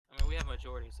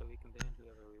majority, so we can ban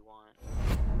whoever we want.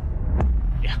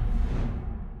 Yeah.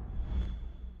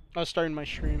 I was starting my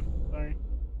stream. Sorry. No,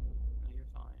 you're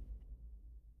fine.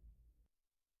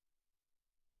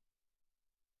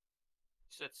 You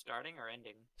said starting or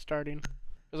ending? Starting.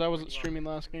 Because I wasn't streaming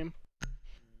last game.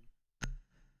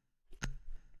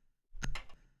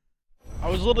 I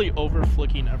was literally over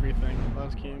flicking everything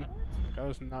last game. Like, I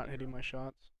was not hitting my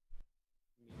shots.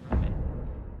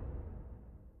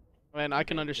 Man, I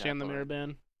can understand the mirror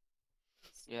ban.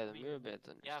 Yeah, the mirror ban's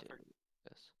understandable.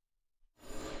 Yes.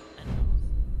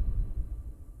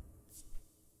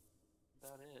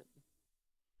 About it.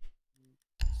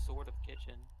 Sort of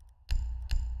kitchen.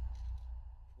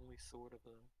 Only sort of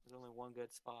a. There's only one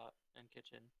good spot in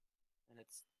kitchen, and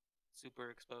it's super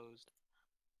exposed.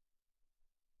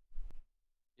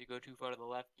 If you go too far to the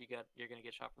left, you're gonna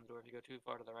get shot from the door. If you go too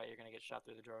far to the right, you're gonna get shot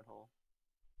through the drone hole.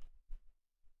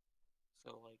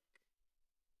 So like,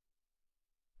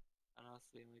 I don't know, it's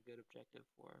the only good objective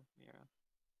for Mira.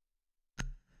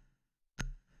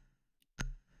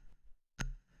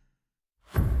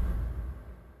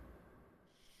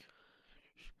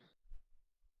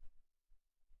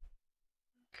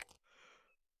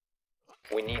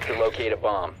 We need to locate a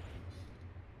bomb.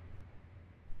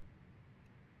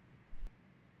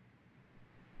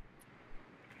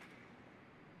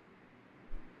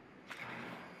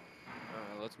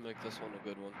 Alright, let's make this one a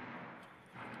good one.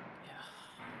 Yeah.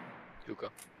 Yuka.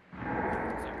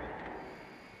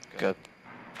 Good.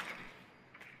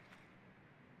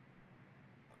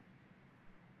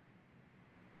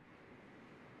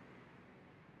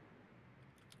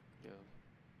 Yeah.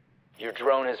 Your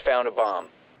drone has found a bomb.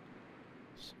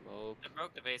 Smoke. They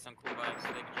broke the base on cool vibes, so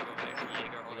they can go back to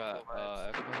Jaeger We holding got cool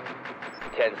vibes.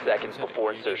 Echo. 10 seconds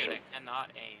before insertion. They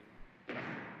cannot aim.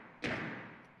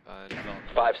 And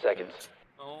 5 seconds.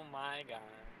 Oh my god.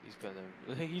 He's gonna.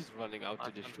 He's running out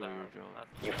to destroy your drone.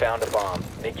 You found a bomb.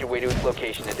 Make your way to its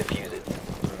location and defuse it.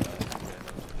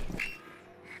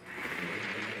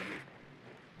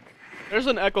 There's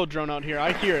an echo drone out here.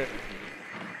 I hear it.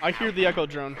 I hear the echo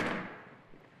drone. I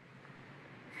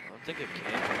don't think it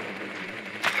can.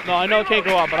 No, I know it can't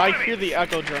go out, but I hear the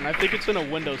echo drone. I think it's in a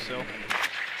windowsill.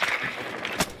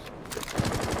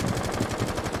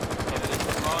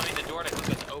 Following the door to keep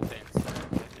us open.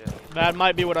 Yeah. That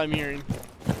might be what I'm hearing.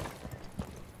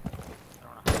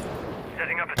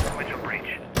 Setting up a sequential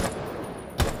breach.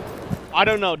 I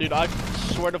don't know, dude. I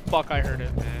swear to fuck I heard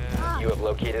it. You have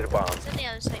located a bomb. It's on the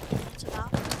other side. It's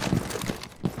about.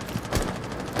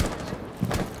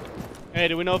 Hey,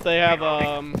 do we know if they have,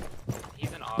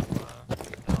 He's an aqua.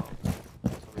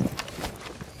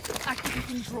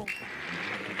 Activating drone.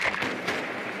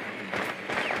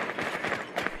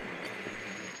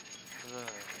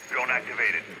 Drone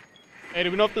activated. Hey,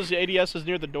 do we know if this ADS is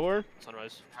near the door?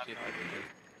 Sunrise.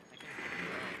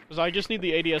 Because I just need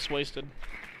the ADS wasted.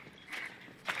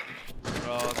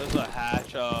 Bro, there's a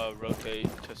hatch, rotate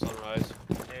to sunrise.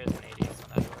 There's an ADS on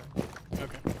that door.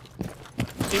 Okay.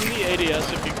 Ping the ADS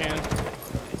if you can.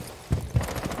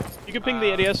 You can ping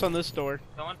the ADS on this door.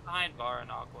 Someone behind bar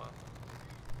and aqua.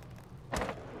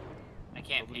 I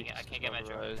can't ping it. I can't get my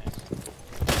drone.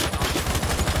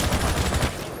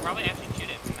 Probably actually shoot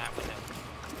it from that window.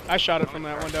 I shot it from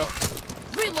that window.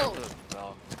 Reload.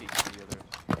 Well, peek to the other.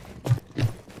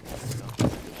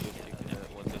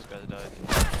 Once this guy died.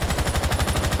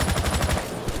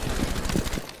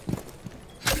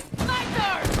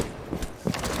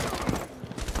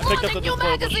 I picked up the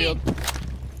deployable shield.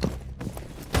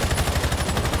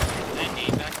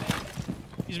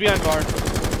 He's behind bar.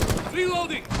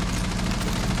 Reloading.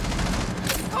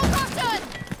 Concussion.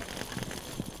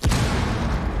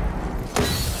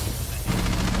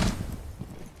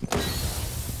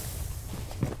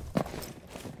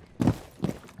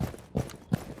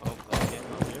 Oh, okay,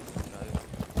 I'm here.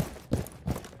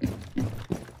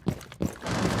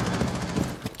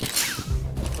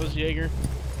 That was Jaeger.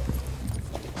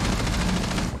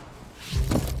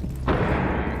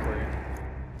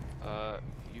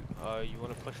 You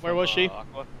want to push? Where was she?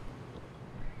 Aqua?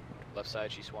 Left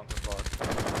side, she swung from far.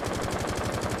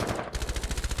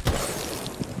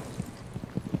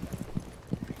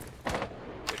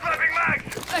 Slapping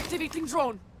mags. Activating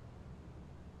drone.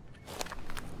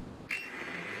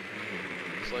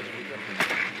 Sledge Yuka.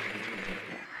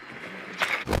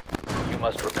 You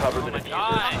must recover the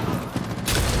diffuser.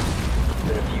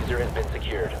 The diffuser has been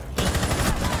secured.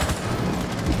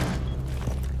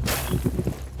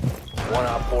 One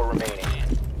op 4 remaining.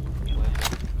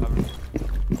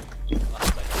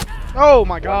 Oh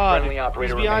my god! friendly He's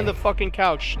operator behind the remaining. fucking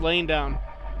couch, laying down.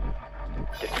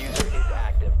 Diffuser is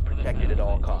active. Protected at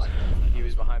all costs. He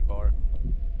was behind bar.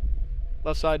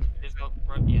 Left side. Just go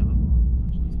right, yeah.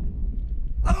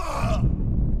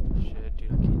 Shit,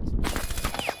 dude, I can't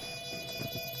see.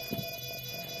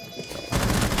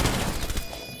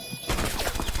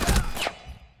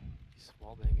 He's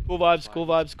wall banging. Cool That's vibes, cool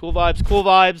why he's- vibes, cool vibes, cool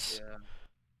vibes. Yeah.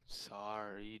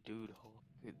 Sorry, dude.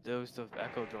 There was the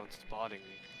echo drone spotting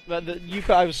me.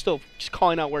 I was still just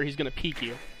calling out where he's gonna peek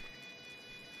you.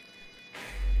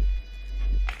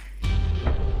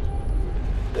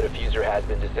 The diffuser has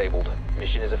been disabled.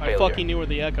 Mission is a I failure. fucking knew where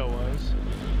the echo was.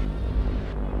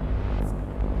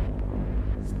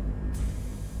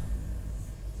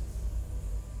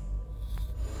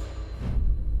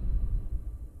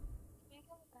 Can I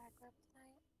go back up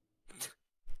tonight?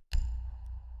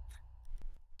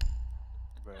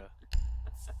 Bruh.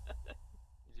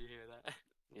 Did you hear that?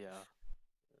 Yeah.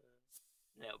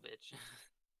 No, bitch.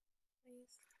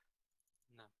 Please.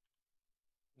 No.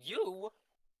 You?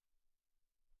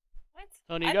 What?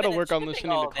 Tony, you I've gotta been work on chipping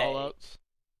listening all to day. callouts.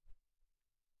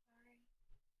 Sorry.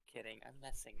 Kidding. I'm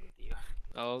messing with you.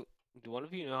 Oh, do one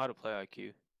of you know how to play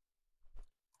IQ?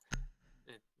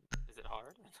 Is it hard?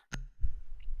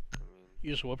 I mean,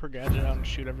 You just whip her gadget out and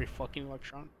shoot every fucking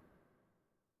electron.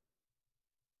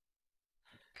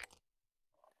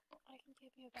 I can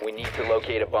give you a We need to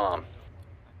locate a bomb.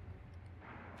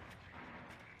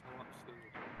 I want food.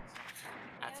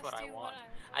 That's I what asked I you want.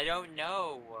 what I don't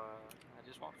know. I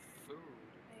just want food.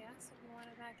 I asked if you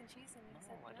wanted mac and cheese and you No,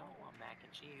 said no. I don't want mac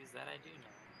and cheese. That I do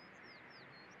know.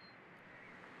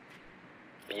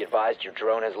 Be advised your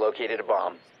drone has located a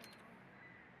bomb.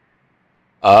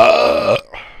 I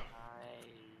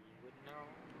wouldn't know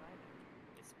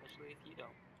either, especially if you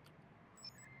don't.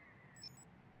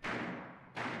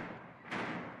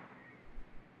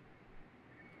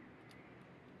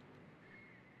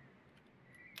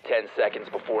 10 seconds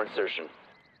before insertion.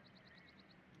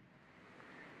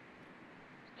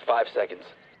 5 seconds.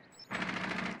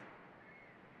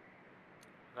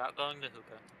 Without going to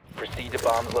hookah. Proceed to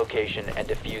bomb's location and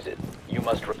defuse it. You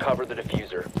must recover the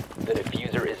diffuser. The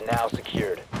diffuser is now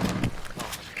secured.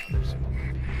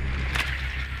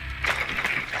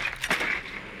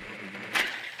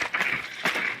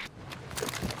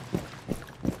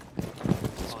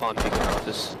 spawn peeking around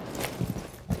this.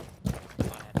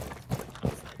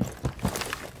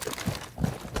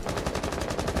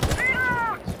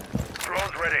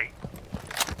 Drone's ready.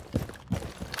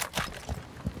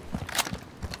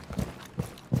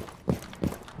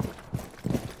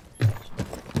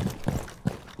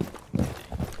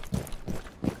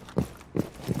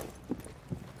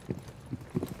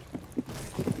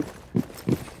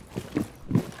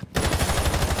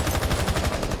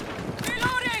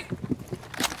 Reloading!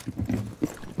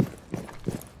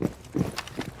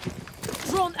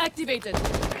 Drone activated.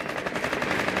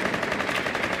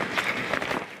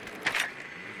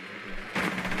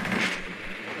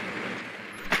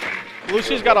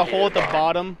 Lucy's got a hole at the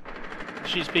bottom.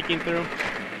 She's peeking through.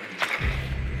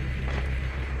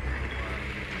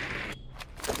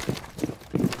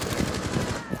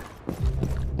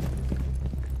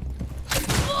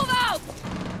 Move out!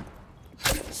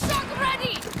 Shock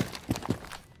ready!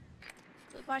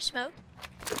 Blue bar smoke.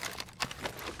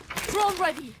 Drone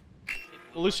ready.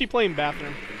 Lucy playing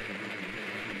bathroom.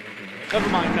 Never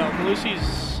mind, no.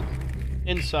 Lucy's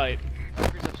in sight.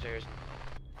 Valkyrie's upstairs.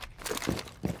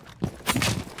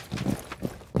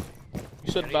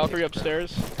 You said Valkyrie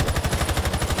upstairs?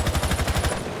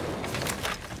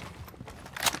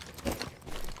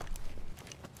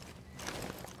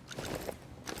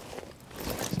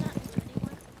 It's not blue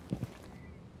anymore.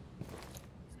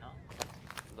 No.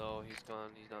 No, he's gone.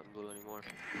 He's not in blue anymore.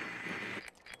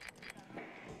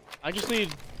 I just need...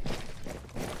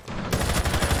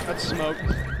 That's smoke.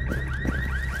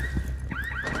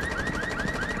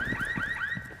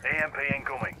 AMP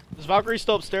incoming. Is Valkyrie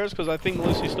still upstairs? Because I think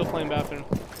Lucy's still playing bathroom.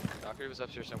 Valkyrie was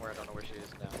upstairs somewhere. I don't know where she is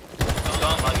now. Don't go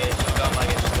on luggage. Don't go on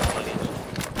luggage. Don't go on luggage.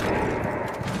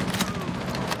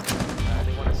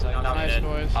 Anyone inside? No, Nice dead.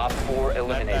 boys. Op 4 That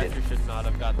eliminated. Valkyrie should not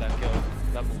have got that kill.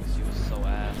 That Lucy was so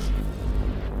ass.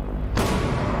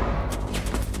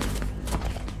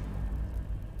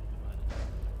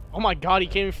 Oh my god, he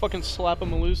can't even fucking slap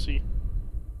him with Lucy.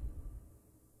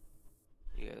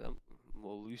 Yeah, that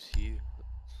Lucy.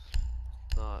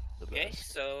 Not the Okay,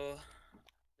 best. so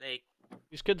they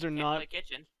These kids are can't not... play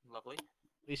kitchen. Lovely.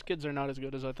 These kids are not as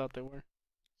good as I thought they were.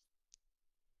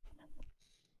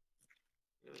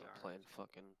 Really I'm are. playing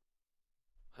fucking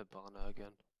Hibana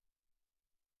again.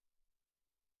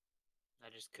 I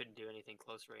just couldn't do anything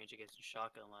close range against a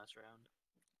shotgun last round.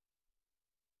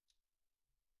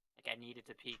 Like I needed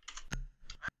to peek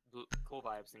cool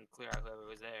vibes and clear out whoever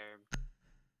was there.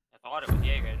 I thought it was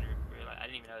Jaeger, and realized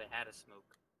even know they had a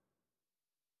smoke.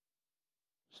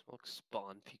 Smoke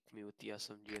spawn peeked me with the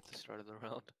SMG at the start of the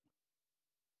round.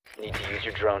 Need to use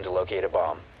your drone to locate a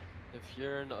bomb. If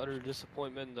you're in utter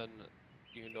disappointment, then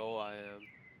you know I am.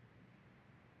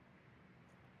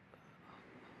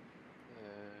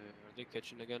 Are they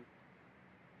kitchen again?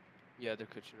 Yeah, they're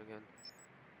kitchen again.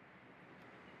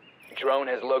 Drone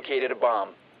has located a bomb.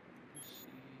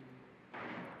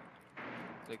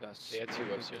 They got. They had two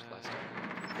upstairs last time.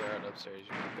 They're out upstairs.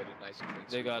 You can get a nice and clean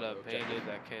They sweep got on a the objective. bandit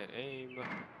that can't aim.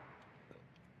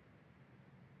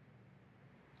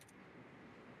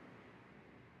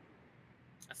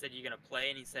 I said you're gonna play,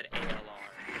 and he said ALR.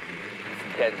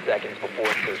 10 seconds before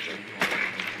insertion.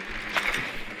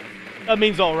 That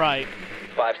means all right.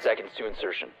 5 seconds to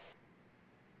insertion.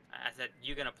 I said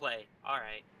you're gonna play. All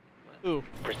right. Ooh.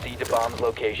 Proceed to bomb's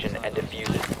location and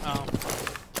defuse it. Oh.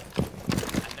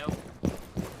 I know.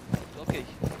 Okay.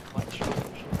 Watch.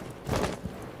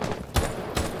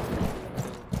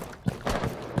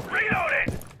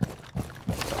 Reloading!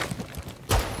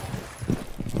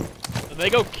 Did they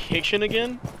go kitchen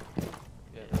again?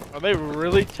 Yeah. Are they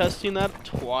really testing that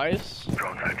twice?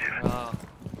 Drones active. I'm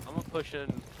gonna push in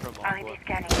from Aqua.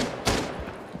 scanning.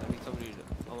 I need somebody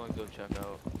to. I'm gonna go check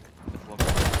out.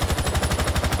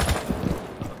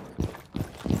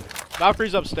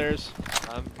 Valkyrie's upstairs.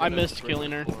 I gonna missed bring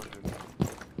killing her. the forward.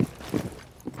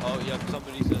 Oh, yeah,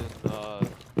 somebody's in,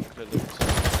 Village.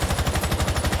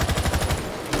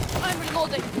 I'm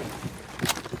reloading.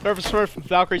 Smurf,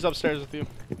 Valkyrie's upstairs with you.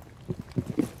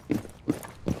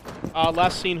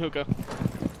 Last seen hookah.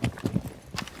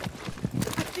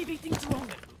 Activating drone.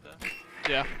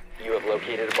 Yeah. You have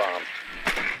located a bomb.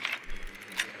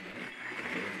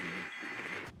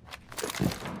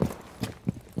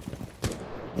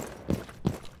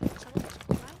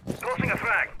 Tossing a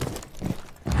frag.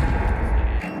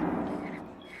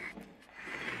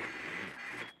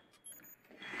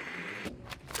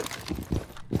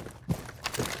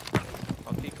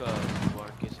 I'll peek, more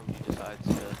in case somebody decides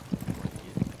to.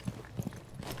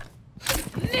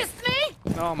 Missed me?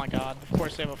 Oh my god. Of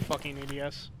course they have a fucking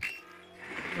ADS.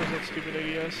 Where's that stupid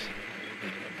ADS?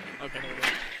 Okay, there it is.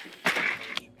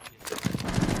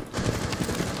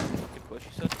 Good push,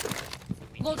 you said?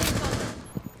 Loading gun.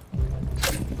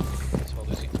 Let's hold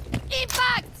Lucy.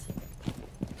 Impact!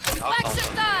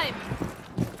 Action time!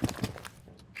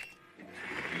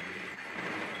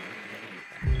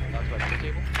 Knocked by the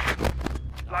table.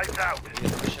 Lights out. We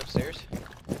need to push upstairs.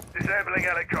 Disabling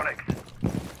electronics.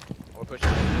 We're pushing.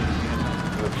 You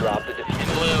have dropped the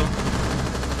diffuser. Blue.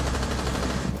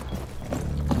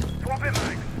 Swapping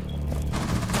mags.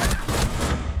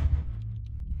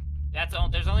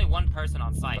 There's only one person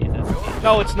on site. If that's okay.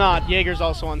 No, it's not. Jaeger's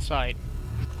also on site.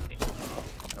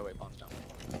 Oh wait, bomb's down.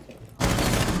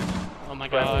 Oh my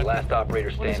Friendly, god. last operator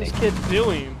What is standing. this kid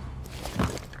doing?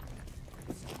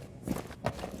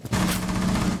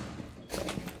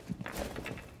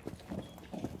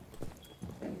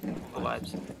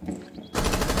 Vibes.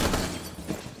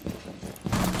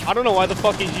 I don't know why the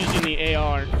fuck he's using the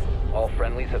AR. All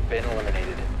friendlies have been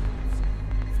eliminated.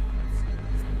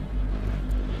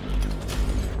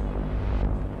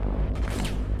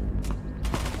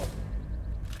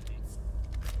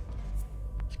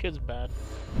 This kid's bad.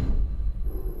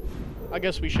 I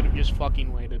guess we should have just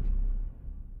fucking waited.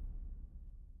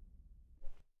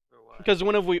 For what? Because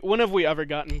when have we ever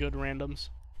gotten good randoms?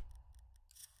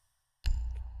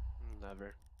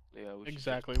 Never. Yeah, we should.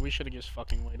 Exactly. We should have just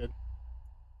fucking waited.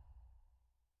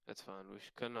 That's fine. We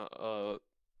should kinda,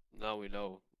 now we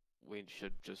know. We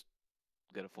should just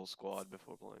get a full squad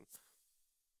before playing.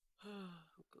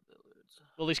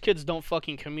 Well, these kids don't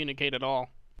fucking communicate at all.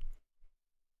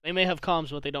 They may have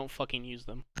comms, but they don't fucking use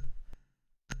them.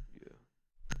 Yeah.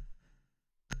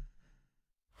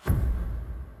 I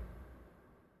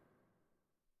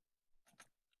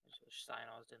just wish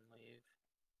Cyanos didn't leave.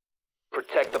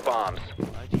 Protect the bombs.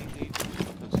 Why'd he leave?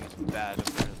 Because he's bad,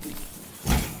 apparently.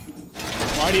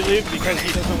 Why'd he leave? Because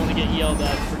he doesn't want to get yelled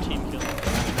at for team killing.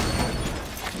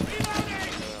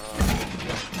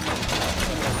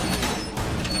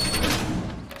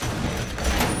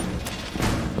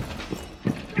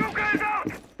 You guys out!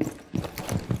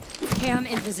 Cam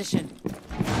in position.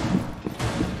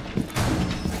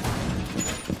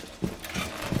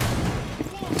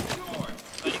 Oh,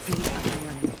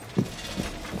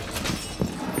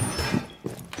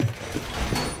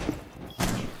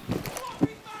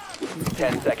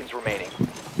 10 seconds remaining.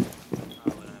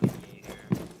 what am I here?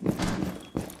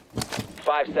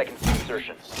 5 seconds to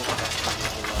insertion.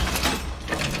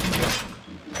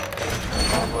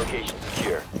 Bomb location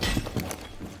secure.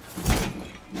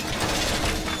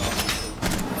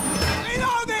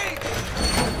 Reloading!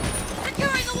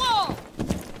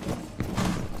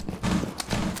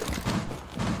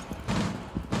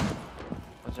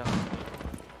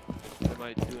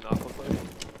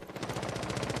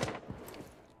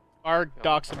 Our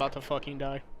doc's about to fucking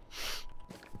die.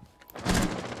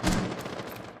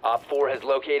 Op 4 has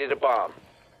located a bomb.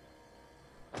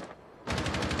 I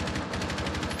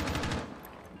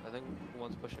think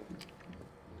one's pushing.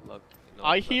 Look. No,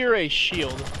 I it's not hear a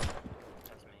shield.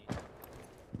 That's me.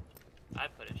 I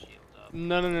put a shield up.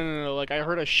 No. Like, I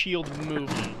heard a shield move.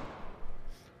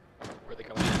 Where they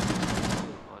coming in?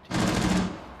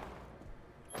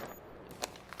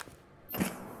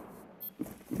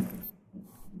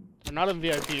 They're not in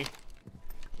VIP.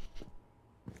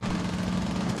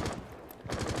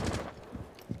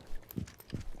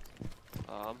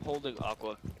 I'm holding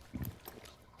Aqua.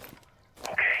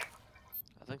 Okay.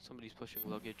 I think somebody's pushing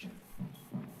luggage.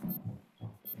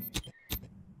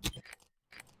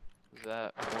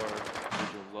 That or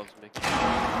Vigil loves making.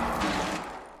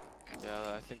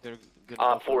 Yeah, I think they're good.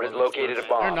 Op 4 has located a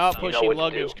bomb. They're not You know pushing what to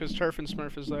luggage do. because Turf and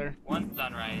Smurf is there. One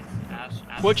sunrise. Ash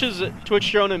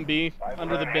Twitch drone and B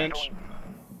under the bench.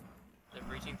 They're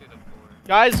breaching through the floor.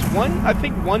 Guys, I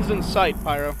think one's in sight,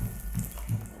 Pyro.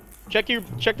 Check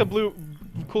the blue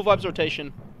cool vibes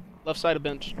rotation. Left side of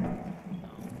bench.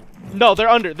 No, they're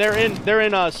under. They're in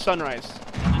sunrise.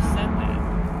 I just said that.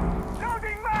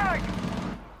 Loading mag!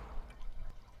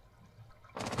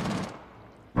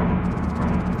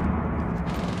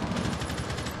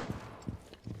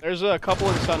 There's a couple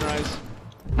in sunrise.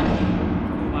 Cool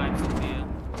vibes, Sophia.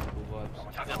 Cool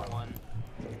vibes. I got one.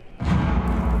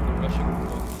 They're rushing.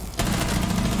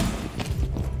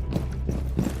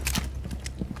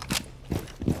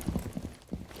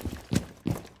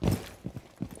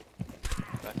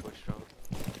 Backward strong.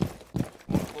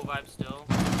 Cool vibes still.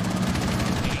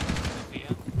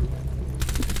 Sophia.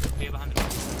 Sophia behind the door.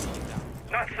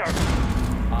 Not so.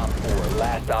 Op 4,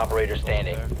 last operator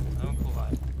standing. There. Oh, cool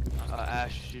vibe.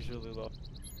 Ash, she's really low.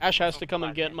 Ash has to come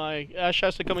and get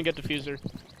diffuser.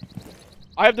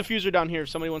 I have diffuser down here if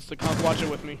somebody wants to come watch it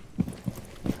with me.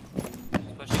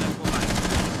 Pushing up cool vibes.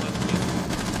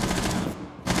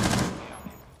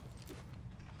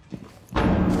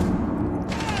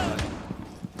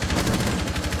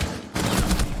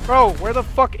 Bro, where the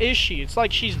fuck is she? It's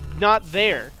like she's not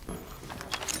there.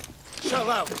 Shell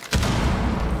out.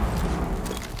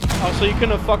 Oh, so you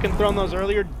couldn't have fucking thrown those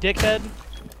earlier, dickhead?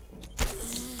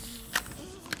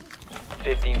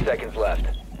 15 seconds left.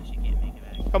 She can't make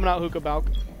it back. Coming out hookah balk.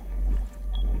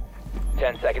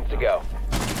 10 seconds to go.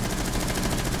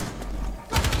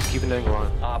 Keep an angle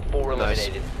on. Op 4 Nice.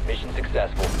 eliminated. Mission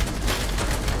successful.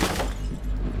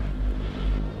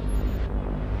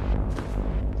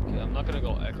 Okay, I'm not gonna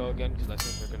go Echo again because I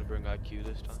think they're gonna bring IQ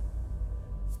this time.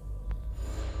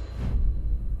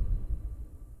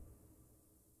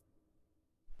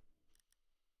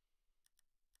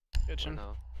 Kitchen.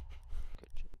 No.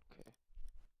 Kitchen. Okay.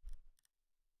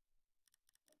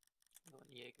 Going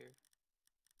Jaeger.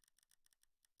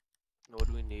 What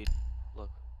do we need? Look,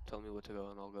 tell me what to go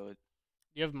and I'll go it.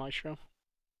 You have Maestro?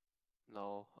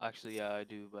 No, actually, yeah, I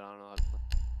do, but I don't know how to play.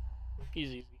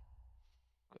 Easy.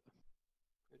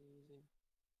 Pretty easy.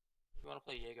 If you want to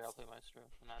play Jaeger, I'll play Maestro.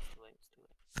 When that's too late, it's too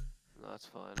late. No, that's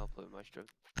fine. I'll play Maestro.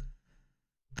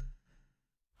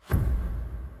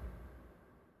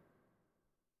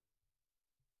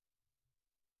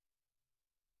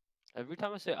 Every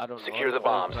time I say I don't know, Secure the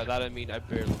bombs. by that I mean I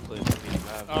barely play the game.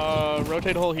 I have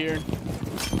Rotate hole here.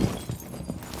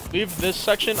 Leave this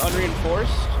section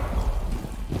unreinforced.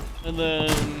 And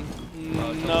then...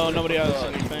 no, nobody has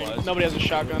anything. Nobody has a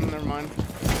shotgun, never mind.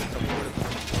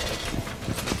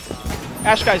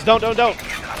 Ash guys, don't!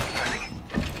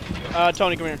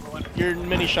 Tony, come here. Your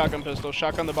mini shotgun pistol.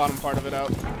 Shotgun the bottom part of it out.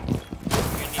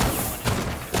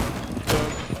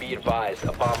 Be advised,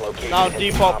 a bomb location Now has been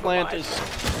default plant compromised.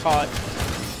 is caught.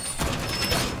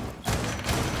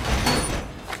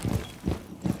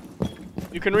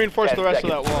 You can reinforce 10 the rest of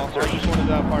that seconds. wall. I just wanted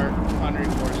that part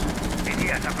unreinforced.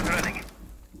 ADS up and running.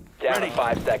 Down to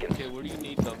 5 seconds. Okay, where do you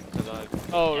need them? Because I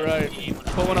Oh, right.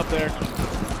 Put one up there.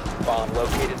 Bomb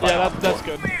located by Yeah, Op 4. that's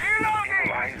good.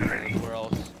 Lines ready. where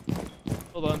else?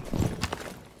 Hold on.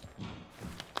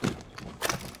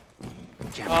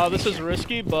 This is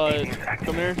risky, but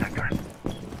come here.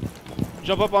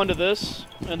 Jump up onto this,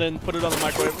 and then put it on the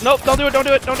microwave. Nope, don't do it,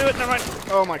 never mind.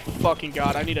 Oh my fucking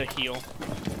god, I need a heal.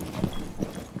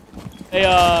 Hey,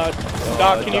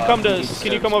 Doc, can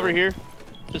you come over here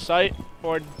to site?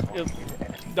 Or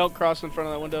don't cross in front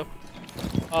of that window.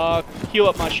 Heal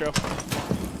up Maestro.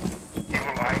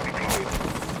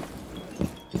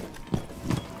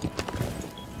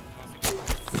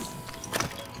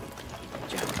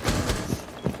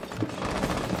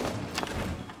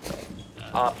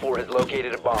 Op 4 has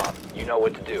located a bomb. You know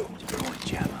what to do.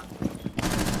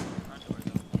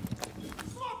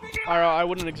 I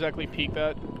wouldn't exactly peek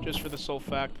that, just for the sole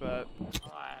fact that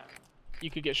Oh, I- you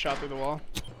could get shot through the wall.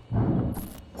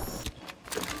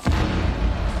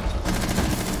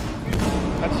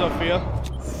 That's Sophia.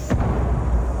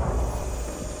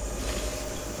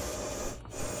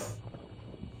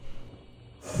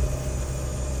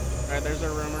 Alright, there's our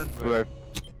rumor. Where? Up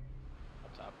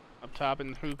top. Up top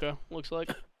in hookah, looks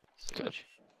like. Sketch.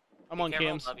 I'm Be on careful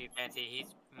cams. above you, Fancy. He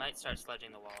might start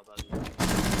sledging the wall above you.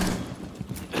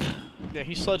 Yeah,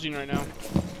 he's sludging right now.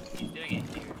 He's doing it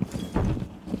here.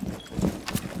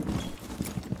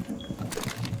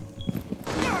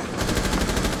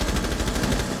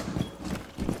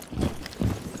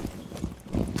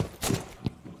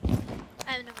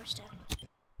 I have number still.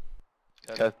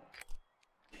 Okay.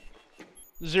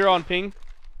 0 on ping.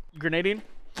 Grenading.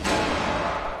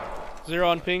 0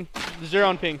 on ping. 0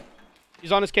 on ping.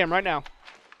 He's on his cam right now.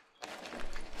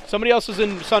 Somebody else is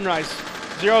in sunrise.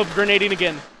 0 grenading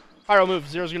again. Pyro move.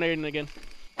 0's grenading again.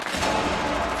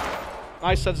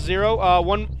 Nice, that's 0.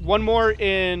 One more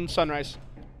in sunrise.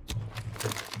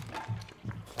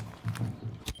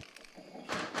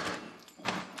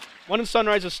 One in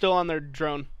sunrise is still on their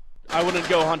drone. I wouldn't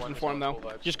go hunting One is for him on though.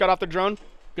 full vibes. Just got off the drone.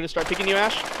 Gonna start picking you,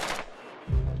 Ash.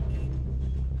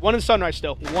 One in sunrise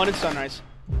still. One in sunrise.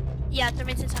 Yeah, they're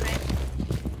mid sunrise.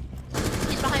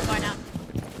 He's behind bar now.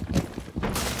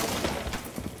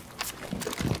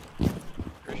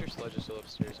 Pretty sure Sledge is still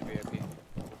upstairs in VIP.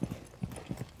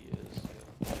 He is.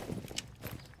 Yeah.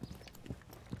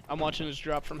 I'm watching his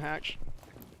drop from Hatch.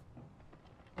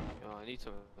 Oh, I need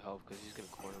some help because he's gonna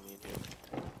corner me in here.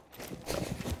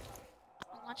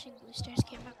 I'm watching blue stairs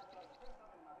camera.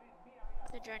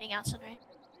 They're droning out sunrise.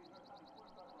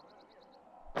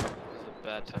 This is a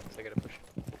bad time. They gotta push.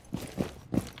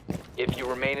 If you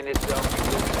remain in this zone,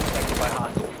 you will be detected by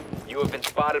hostiles. You have been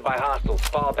spotted by hostiles.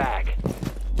 Fall back.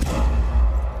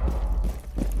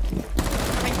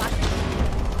 Coming back.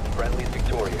 Friendly's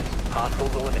victorious.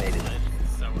 Hostiles eliminated.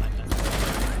 So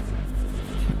unnecessary.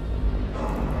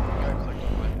 Guy clicked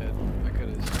on my head. I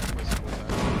could've wasted my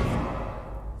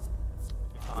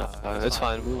time. It's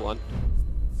fine. We won.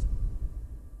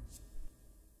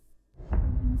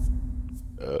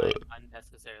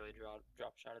 Unnecessarily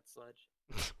drop shot at Sledge.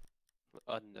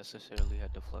 Unnecessarily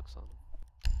had to flex on him.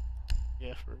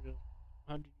 Yeah, for real.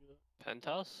 How'd you do that?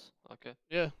 Penthouse? Okay.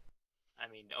 Yeah, I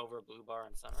mean, over blue bar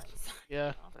and sunrise.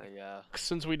 yeah. Yeah.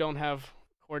 Since we don't have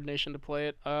coordination to play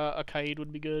it, a Kaid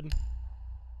would be good.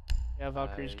 Yeah,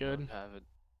 Valkyrie's I good. don't have it.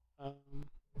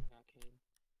 Okay.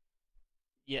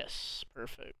 Yes,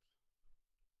 perfect.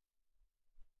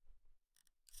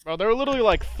 Bro, there were literally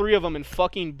like 3 of them in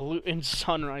fucking blue in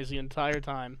sunrise the entire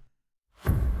time.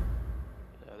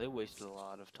 Yeah, they wasted a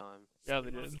lot of time. Yeah, they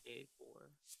did. Skate for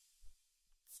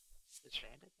this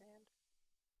bandit band.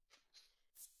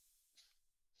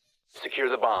 Secure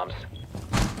the bombs.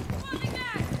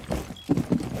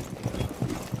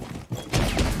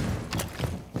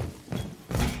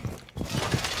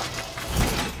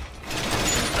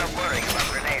 Stop worrying about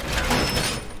grenades now.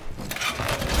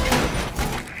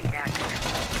 Feed active.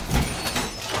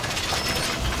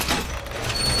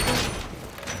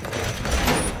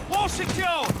 Wall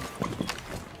secure!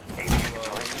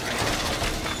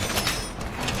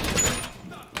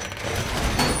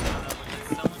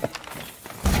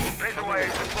 Razor wire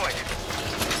is deployed.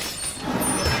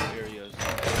 Areas.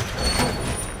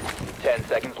 10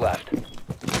 seconds left.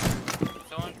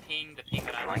 Someone ping the ping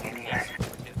that I like. Flying in the air.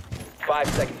 5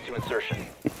 seconds to insertion.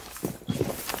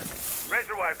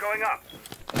 Razor wire going up.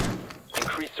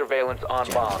 Increased surveillance on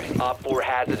bombs. Op 4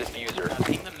 has a diffuser.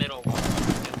 Ping the middle wall.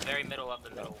 The very middle of the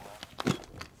middle wall.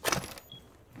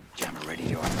 Jammer ready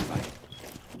to occupy.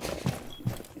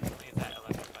 I think that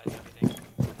electrifies everything.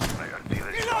 I don't feel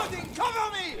it. Reloading!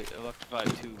 Cover me! It electrified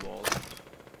 2 walls.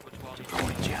 Which wall do you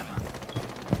Deploying jammer.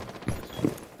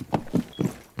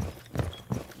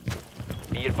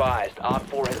 Be advised, Op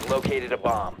 4 has located a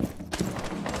bomb.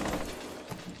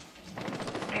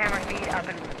 Camera feed up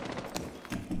and...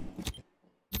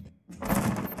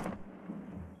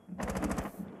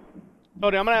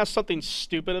 Cody, I'm gonna ask something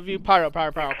stupid of you. Pyro.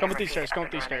 Come with these stairs. Come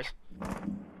with these stairs.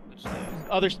 Which stairs?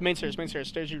 Other main stairs.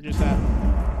 Stairs you were just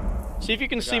at. See if you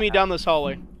can see me down this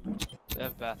hallway. They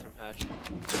have bathroom hatch.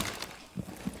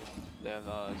 They have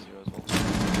 0 as well.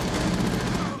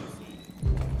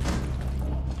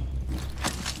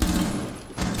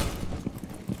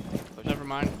 Never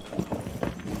mind.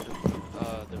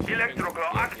 The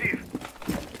Electroglow active!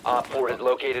 Op 4 has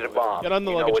located a bomb. Get on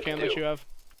the You know luggage what to cam that do. you have.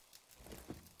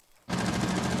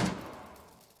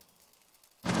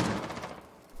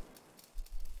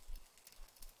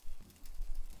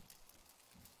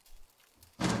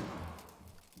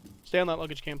 Stay on that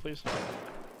luggage cam, please.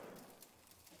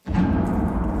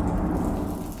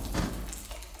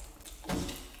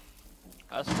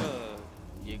 Ask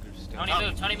Jaeger to stay. Tony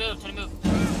move, Tony move, Tony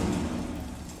move.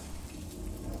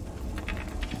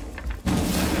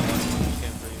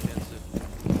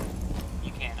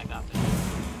 You can, I got this.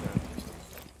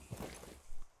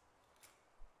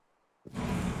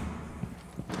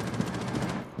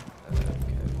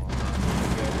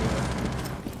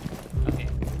 Okay.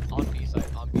 On B side,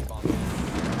 on B bomb.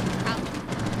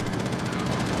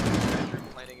 Bedroom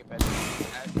planning a bedroom.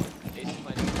 Ace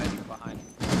planning a bedroom behind.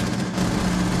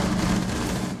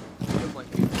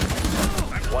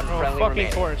 One Oh, friendly fucking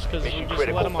remaining. course, because we Mission just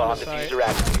critical. let him on Bomb the site. diffuser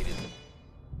activated.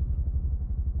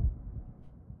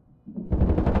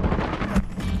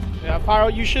 Yeah, Pyro,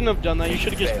 you shouldn't have done that. You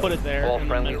should have just Failed. put it there. All in the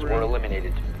friendlies middle were room.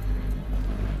 eliminated.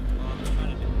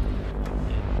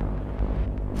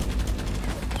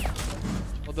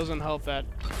 Well, it doesn't help that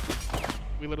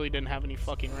we literally didn't have any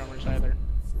fucking runners either.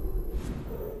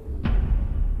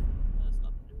 That's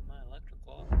nothing to do with my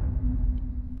electrical.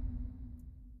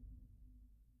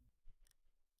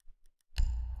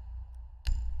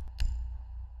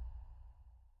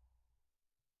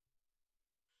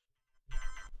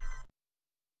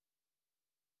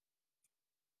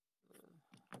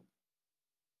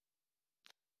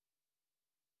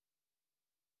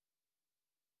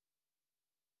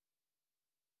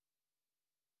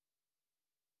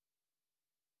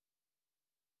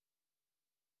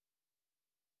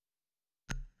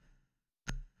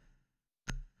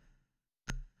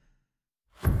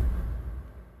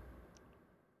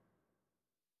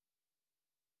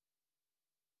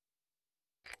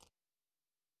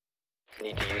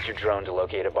 Need to use your drone to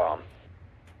locate a bomb.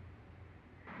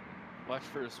 Watch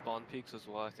for spawn peaks as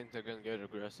well. I think they're gonna get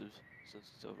aggressive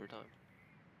since it's overtime.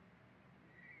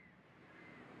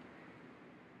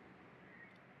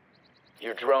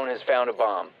 Your drone has found a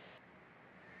bomb.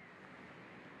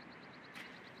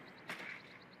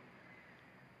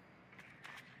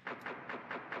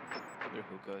 Their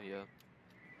hookah, yeah.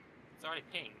 It's already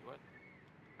pinged, what?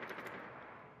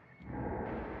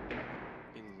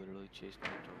 He literally chased my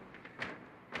drone.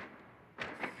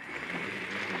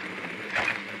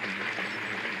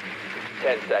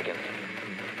 10 seconds.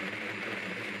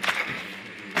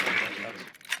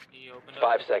 He opened up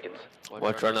 5 the- seconds.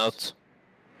 Watch runouts.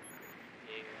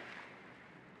 Yeah.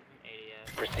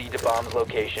 ADS. Proceed to bomb's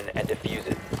location and defuse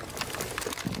it.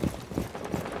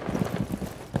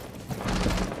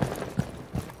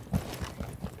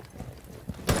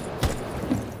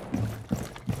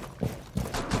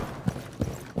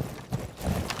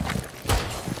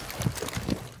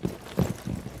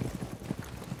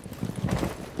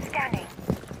 Scanning.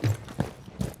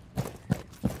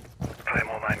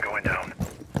 Claymore mine going down.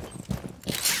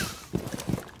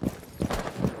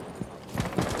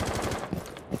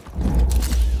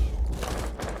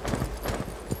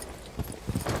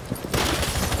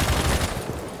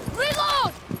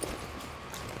 Reload!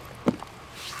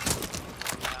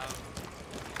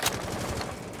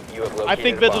 You have located I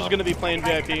think a Vigil's bomb. gonna be playing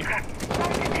VIP. You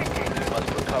must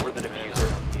recover the diffuser.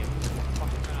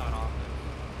 Fucking ran out off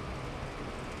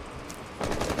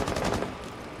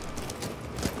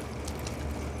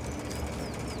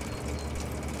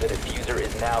The diffuser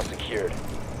is now secured.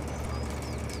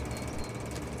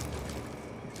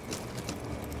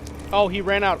 Oh, he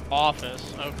ran out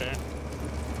office. Okay.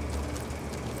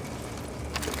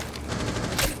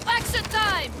 Exit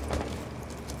time!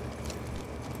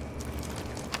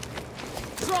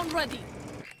 Drone ready.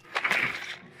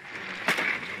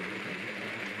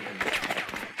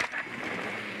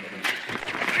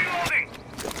 Reloading.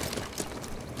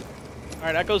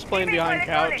 Alright, Echo's playing behind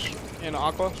couch in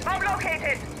Aqua. Bomb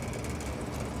located.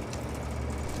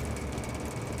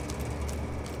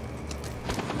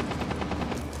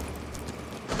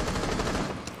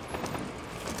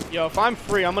 Yo, if I'm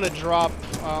free, I'm gonna drop,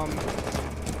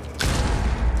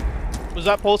 was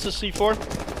that Pulse's C4?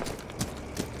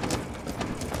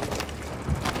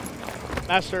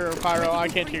 Master or Pyro, I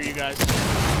can't hear you guys.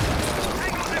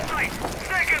 Tango zip line.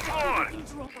 Second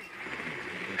floor.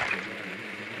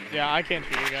 Yeah, I can't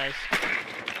hear you guys.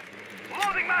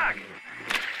 Loading mag.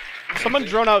 Someone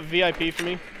drone out VIP for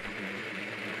me.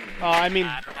 I mean,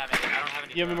 I don't have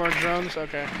any you have any more drones?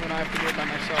 Okay, then I have to do it by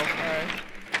myself. Alright.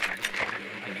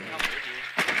 I can come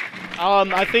with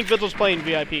you. I think Vigil's playing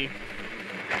VIP.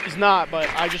 He's not, but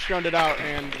I just droned it out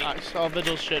and I saw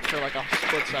Vigil's shit for like a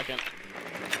split second.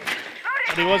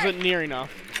 But he wasn't near enough.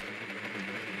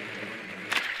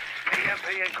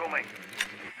 EMP incoming.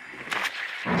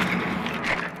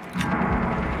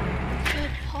 Dude,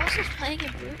 Pulse is playing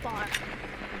in blue bar.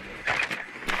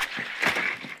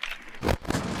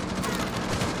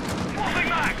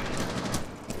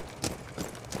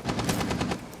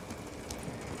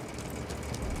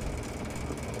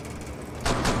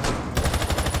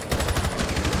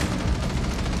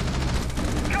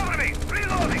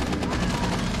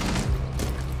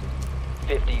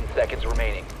 seconds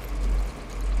remaining.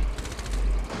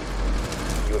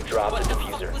 You have dropped What the the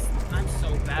fuck diffuser. was? I'm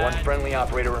so bad. One friendly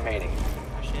operator remaining.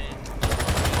 Shit.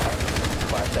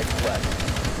 5 seconds left.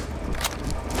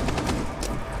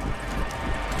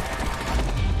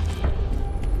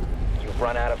 You've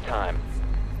run out of time.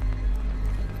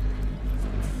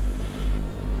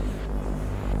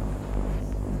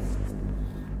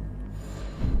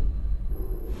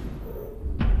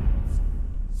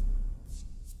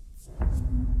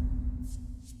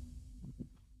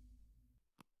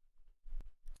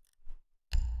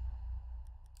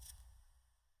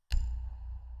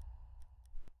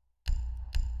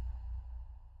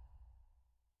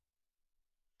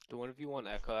 Do one of you want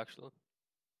echo actually?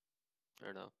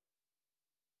 Or no?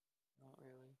 Not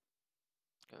really.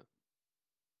 Okay.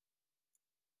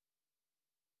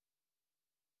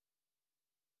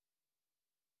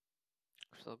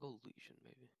 So I'll go Legion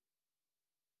maybe.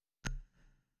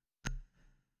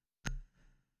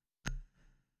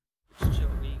 Just chill.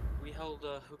 We held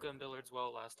hookah and billiards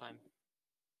well last time.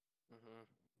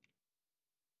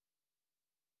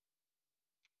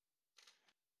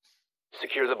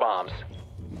 Secure the bombs.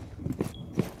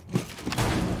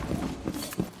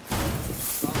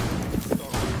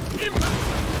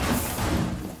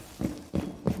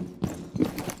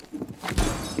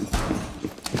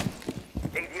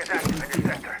 AD is active in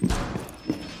your sector.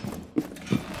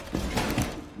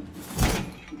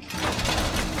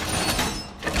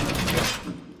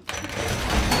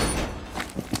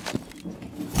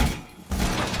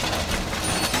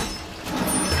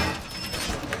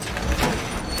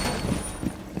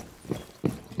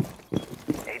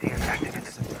 AD is active in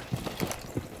the sector.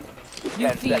 New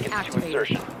 10 feed seconds to activated.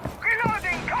 insertion.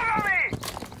 Reloading! Cover me!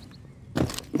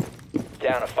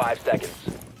 Down to 5 seconds.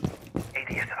 AD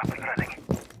is up and running.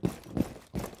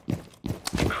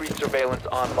 Increased surveillance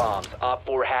on bombs. Op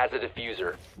 4 has a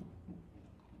diffuser.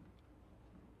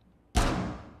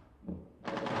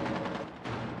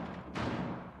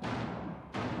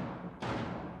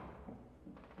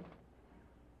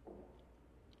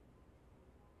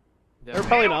 They're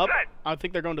probably not up. I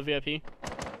think they're going to VIP.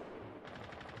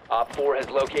 Op 4 has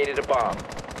located a bomb.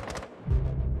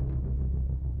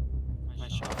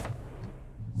 Nice shot.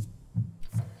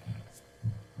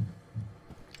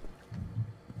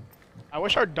 I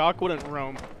wish our dock wouldn't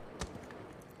roam.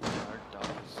 Our dog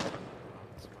is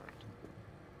smart.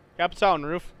 Cap's out on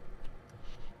roof.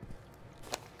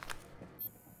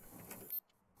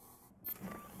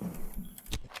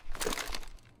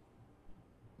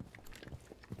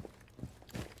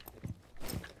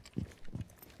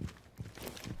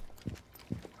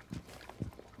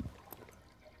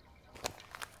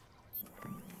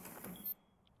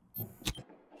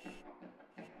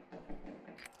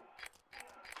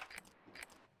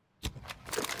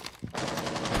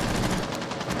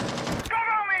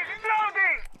 Cover me!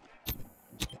 Reloading!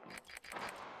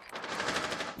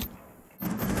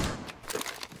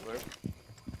 Where?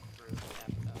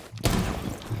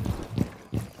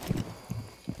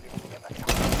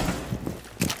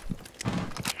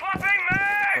 Swapping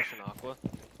mag! Pushing Aqua.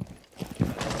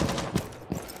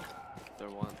 They're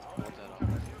one. Hold that up.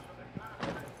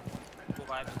 Cool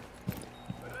vibes.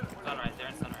 Sunrise. They're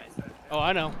in sunrise. Oh,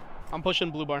 I know. I'm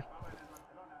pushing blue bar.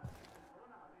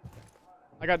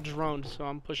 I got droned, so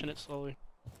I'm pushing it slowly.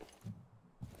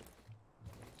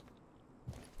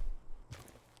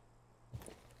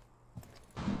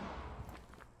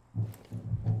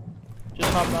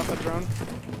 Just popped off a drone.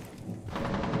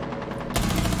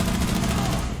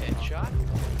 Headshot?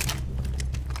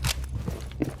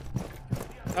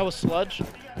 That was sludge.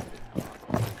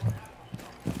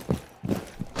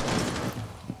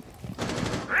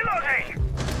 Reloading!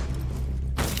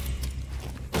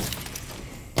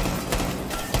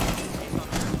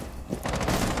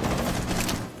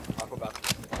 Aqua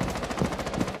bathroom.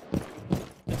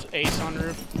 It's ace on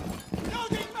roof.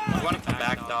 You want to come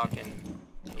back, Doc, and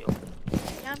heal.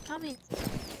 Yeah, I'm coming.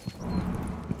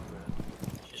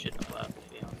 She shouldn't have left, to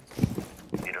be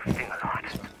honest. Need to feel a lot.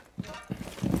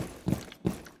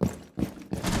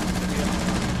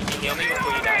 You can heal me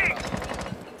before you die.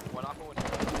 One Aqua, one down.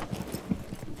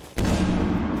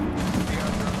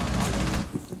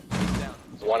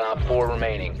 One Op 4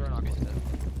 remaining. Turn Aqua's dead.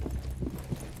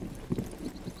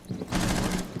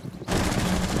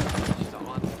 She's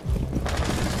on.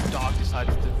 Dog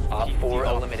decides to Op keep 4 the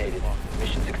op- eliminated.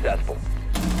 Mission successful.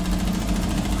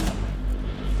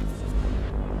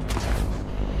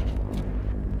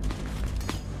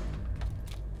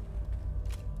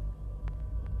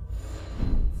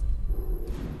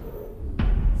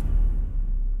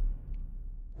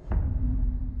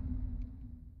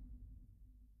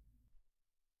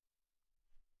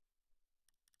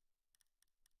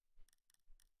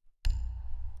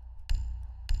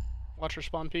 Watch for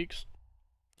spawn peaks.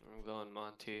 I'm going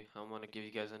Monty. I'm gonna give you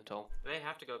guys intel. They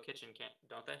have to go kitchen, can't?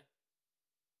 Don't they?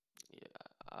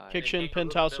 Yeah. Kitchen, can't go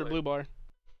penthouse, or village. blue bar.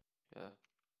 Yeah.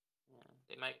 Yeah,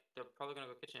 they might. They're probably gonna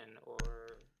go kitchen or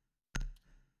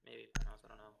maybe penthouse. I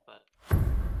don't know, but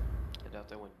I doubt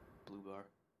they went blue bar.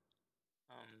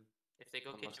 if they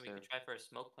go Unless kitchen, we can try for a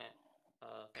smoke plant.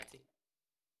 Fancy.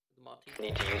 The Monty.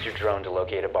 Need to use your drone to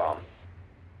locate a bomb.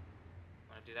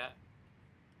 Wanna do that?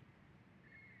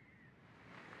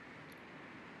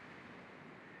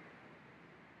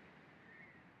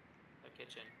 The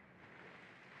kitchen.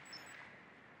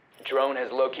 Drone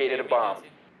has located a bomb.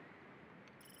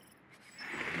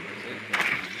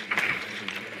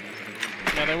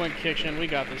 Yeah, they went kitchen. We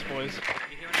got this, boys. Did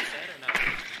you hear what I said or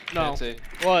no? No. Fancy.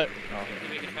 What?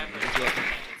 We can try for a smoke plant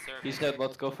and serve. He said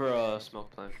let's go for a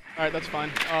smoke plant. Alright, that's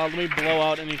fine. Let me blow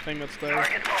out anything that's there.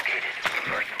 Target located.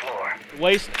 First floor.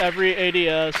 Waste every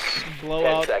ADS. Blow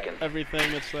 10 out seconds.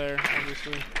 everything that's there,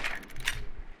 obviously.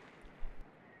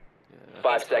 Yeah.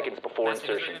 5 seconds before That's what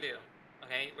we're insertion. gonna do.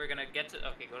 Okay, we're gonna get to.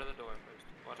 Okay, go to the door first.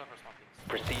 Watch out for small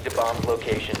peaks. Proceed to bomb's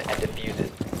location and defuse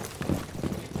it.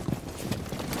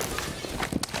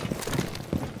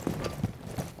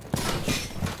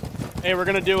 Hey, we're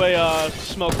gonna do a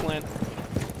smoke plant.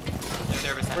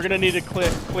 We're gonna need to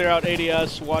clear out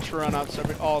ADS, watch for runouts,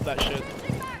 all of that shit.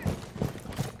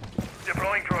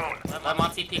 Deploying drone. Let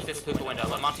Monty peek this hookah window.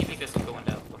 Let Monty peek this hookah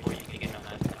window before you can get on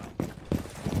that.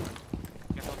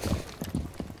 Careful.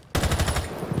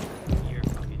 You're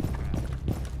fucking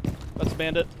crap. That's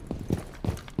bandit.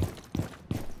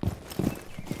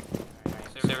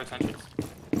 Alright, service entrance.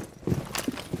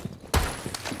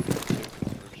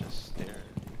 We're just staring.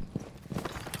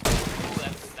 Ooh,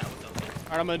 that was okay.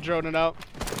 Alright, I'm gonna drone it out.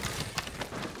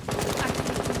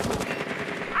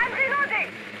 I'm reloading.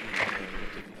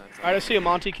 Alright, I see a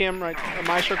Monty cam right, a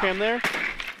Maestro cam there.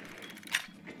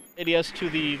 ADS to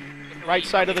the right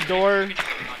side of the door.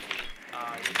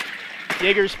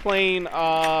 Jaeger's playing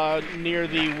near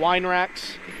the wine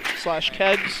racks /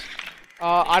 kegs.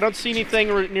 I don't see anything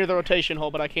near the rotation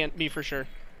hole, but I can't be for sure.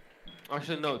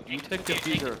 Actually, no. You take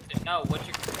diffuser. No, what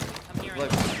you come here.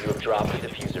 Like, You have dropped the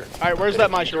diffuser. Alright, where's The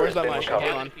that Maestro? diffuser Where's has that been Maestro?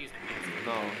 Hold recovered.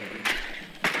 on.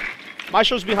 no.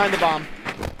 Maestro's behind the bomb.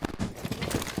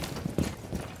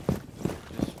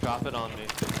 Just drop it on me.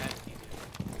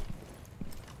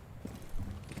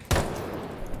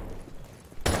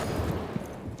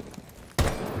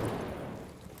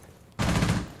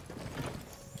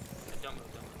 Don't move,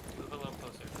 don't move. Move a little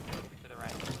closer. To the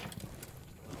right.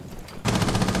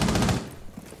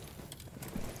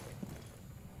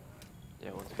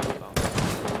 Yeah, once we get the bomb.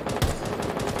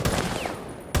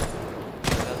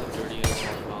 That's a 38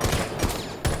 bomb.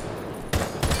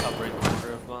 Top right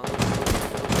corner of bomb.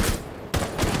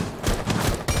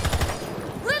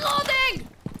 Reloading!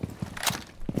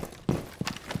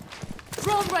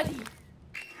 Drone ready!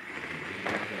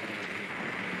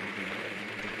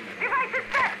 Device is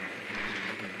set.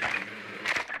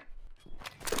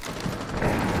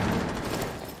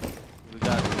 We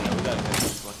got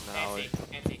this one now.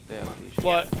 Fancy. Yeah.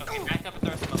 What? Okay, back up and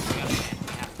throw some up. We gotta stand.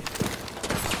 We have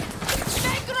to.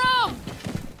 Make room!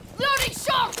 Loading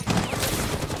shot!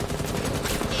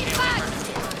 Need back!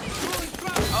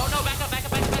 Oh no, back up, back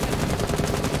up, back up, back up.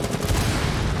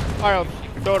 Alright, I'll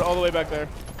throw it all the way back there.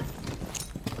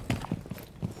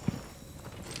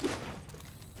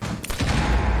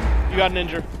 You got a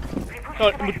ninja.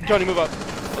 Oh, Tony, move up. The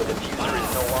diffuser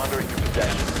is no longer in your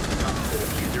possession. The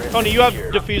diffuser has Tony, been you have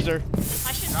secured. diffuser.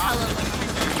 I should tell him like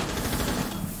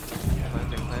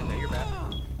Planting, you're back.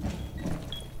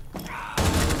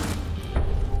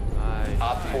 Nice.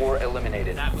 Op 4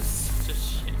 eliminated. That was such a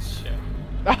shit show.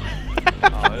 Oh,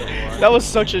 it was. That was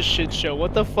such a shit show.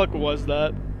 What the fuck was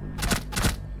that?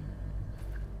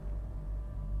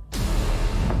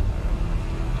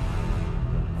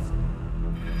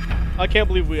 I can't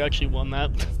believe we actually won that.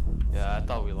 Yeah, I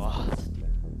thought we lost.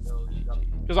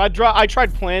 Because I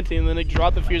tried planting and then it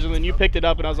dropped the fuse and then you picked it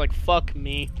up and I was like, fuck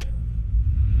me.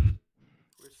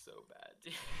 We're so bad,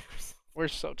 dude. We're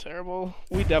so terrible.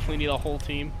 We definitely need a whole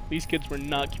team. These kids were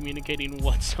not communicating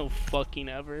whatsoever. I'm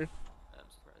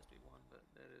surprised we won, but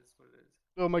that is what it is.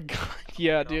 Oh my god.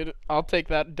 Yeah, dude. I'll take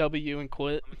that W and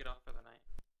quit. I'm gonna get off for the night.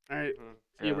 Alright. Mhm.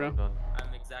 See you, bro. I'm done.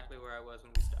 I'm exactly where I was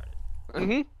when we started.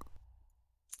 Mm-hmm.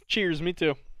 Cheers, me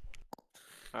too.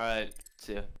 Alright,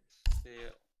 see ya. See ya.